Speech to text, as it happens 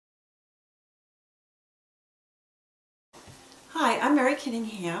Hi, I'm Mary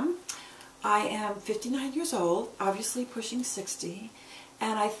Kinningham. I am 59 years old, obviously pushing 60,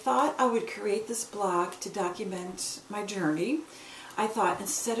 and I thought I would create this blog to document my journey. I thought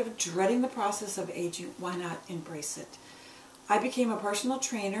instead of dreading the process of aging, why not embrace it? I became a personal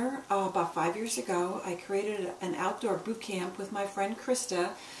trainer about 5 years ago. I created an outdoor boot camp with my friend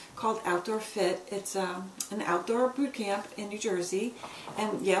Krista called Outdoor Fit. It's an outdoor boot camp in New Jersey,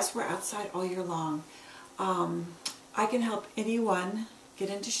 and yes, we're outside all year long. I can help anyone get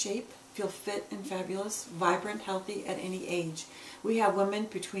into shape, feel fit and fabulous, vibrant, healthy at any age. We have women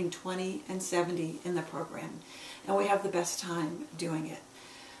between 20 and 70 in the program, and we have the best time doing it.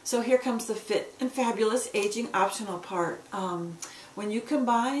 So here comes the fit and fabulous aging optional part. When you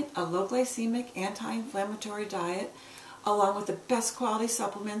combine a low-glycemic, anti-inflammatory diet along with the best quality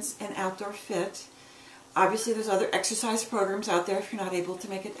supplements and Outdoor Fit, obviously there's other exercise programs out there if you're not able to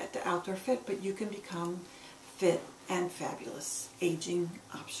make it at the Outdoor Fit, but you can become fit and fabulous, aging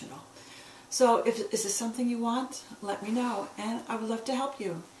optional. So is this something you want? Let me know, and I would love to help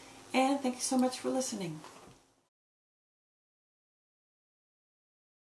you. And thank you so much for listening.